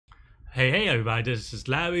Hey everybody, this is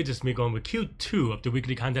Larry. This is me going with Q2 of the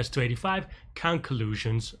weekly contest 285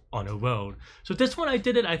 conclusions on a road. So this one I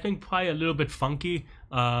did it, I think, probably a little bit funky.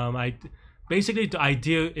 Basically the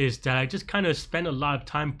idea is that I just kind of spend a lot of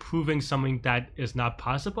time proving something that is not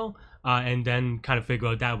possible, and then kind of figure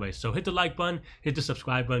out that way. So hit the like button, hit the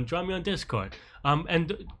subscribe button, join me on Discord.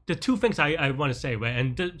 And the two things I want to say, right,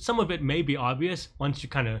 and some of it may be obvious once you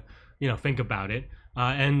kind of think about it.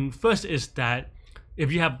 And first is that if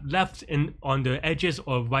you have left on the edges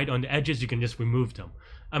or right on the edges, you can just remove them.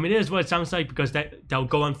 I mean, it is what it sounds like, because they'll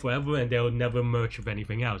go on forever and they'll never merge with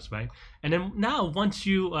anything else, right? And then now once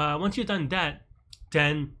you've done that,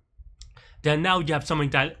 then now you have something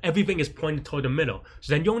that everything is pointed toward the middle.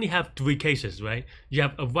 So then you only have three cases, right? You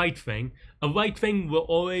have a right thing. A right thing will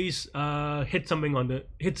always hit something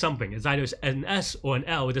It's either an S or an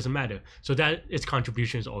L, it doesn't matter. So that its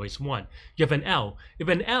contribution is always 1. You have an L. If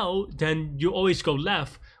an L, then you always go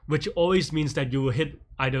left, which always means that you will hit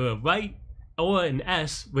either a right or an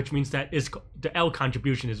S, which means that the L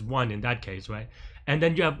contribution is 1 in that case, right? And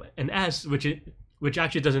then you have an S, which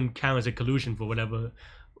actually doesn't count as a collusion for whatever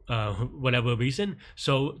reason.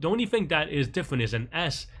 So the only thing that is different is an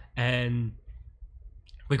S, and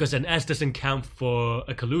because an S doesn't count for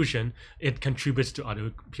a collusion, it contributes to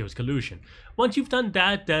other people's collusion. Once you've done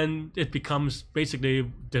that, then it becomes basically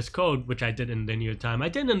this code, which I did in linear time. I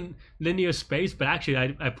did in linear space, but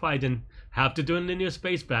actually I probably didn't have to do it in linear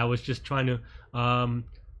space, but I was just trying to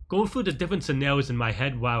go through the different scenarios in my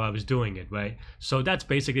head while I was doing it, right? So that's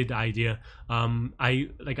basically the idea.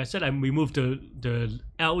 Like I said, I removed the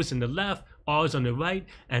L's on the left, R's on the right,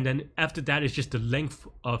 and then after that is just the length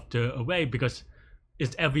of the array, because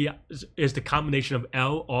it's the combination of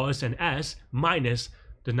L, R's, and S minus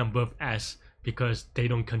the number of S, because they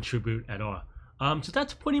don't contribute at all. So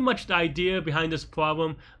that's pretty much the idea behind this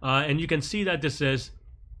problem, and you can see that this is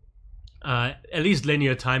at least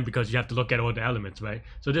linear time, because you have to look at all the elements, right?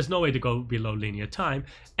 So there's no way to go below linear time.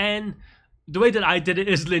 And the way that I did it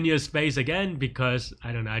is linear space again, because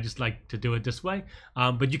I don't know, I just like to do it this way.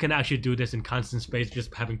 But you can actually do this in constant space,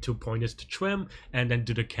 just having 2 pointers to trim and then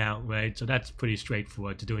do the count, right? So that's pretty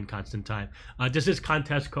straightforward to do in constant time. This is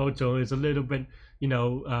contest code, so it's a little bit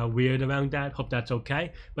weird around that. Hope that's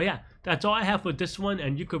okay. But yeah, that's all I have for this one,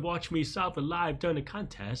 and you could watch me solve it live during the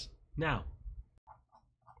contest now.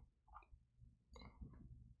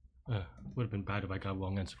 Would have been bad if I got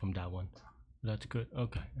wrong answer from that one. That's good.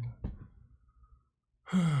 Okay.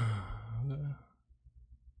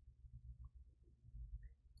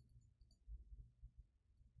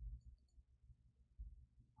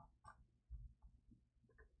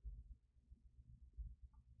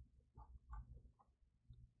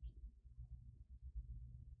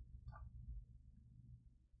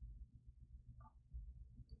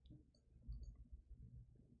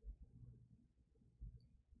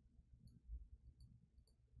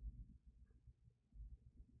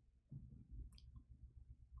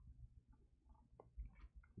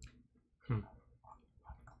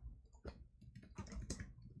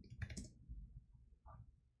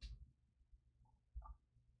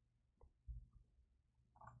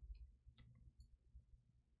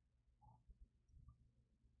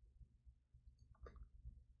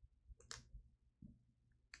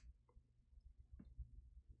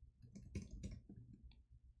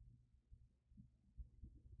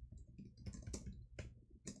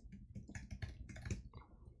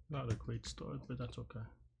 Not a great start, but that's okay.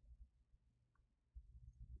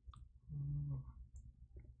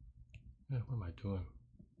 Yeah, what am I doing?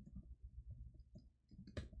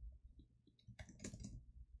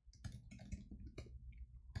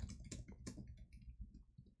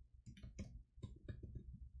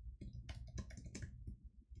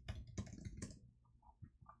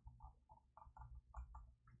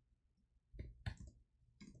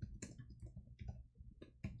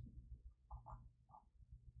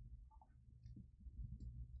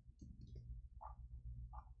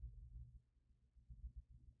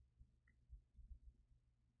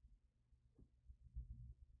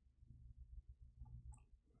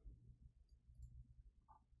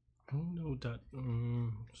 I don't know that.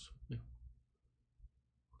 For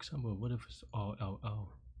example, what if it's all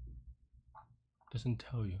LL? Doesn't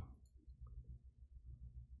tell you.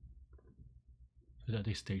 Is that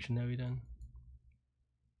they stationary then?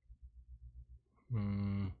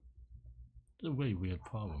 It's a very weird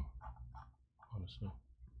problem, honestly.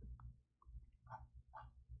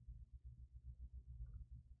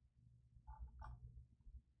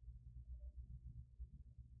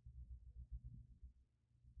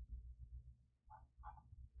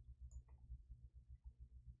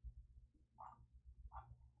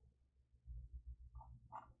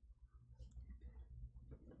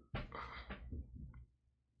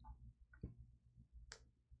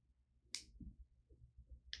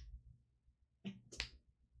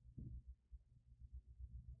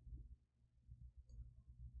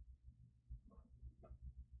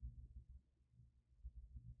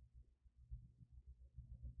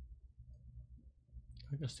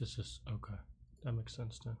 guess this is okay. That makes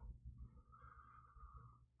sense then.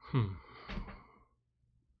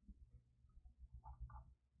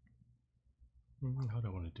 How do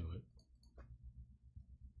I want to do it?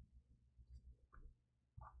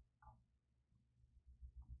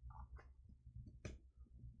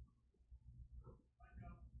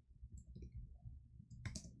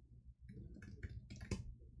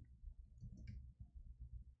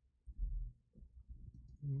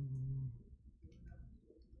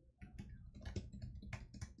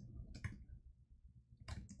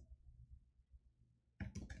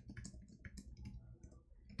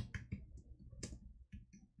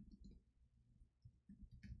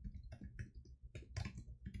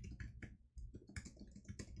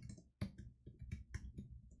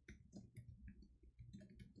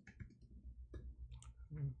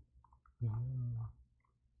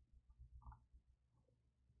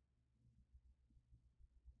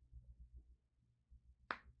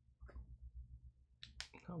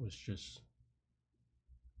 That was just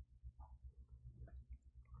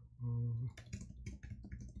I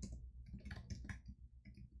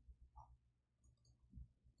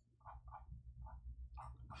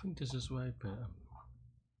think this is way better.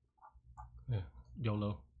 Yeah,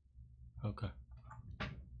 YOLO. Okay.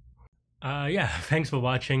 Yeah, thanks for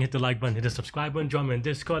watching. Hit the like button, hit the subscribe button, join me in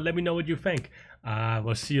Discord. Let me know what you think.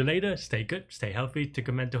 We'll see you later. Stay good, stay healthy, take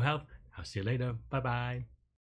good mental health. I'll see you later. Bye bye.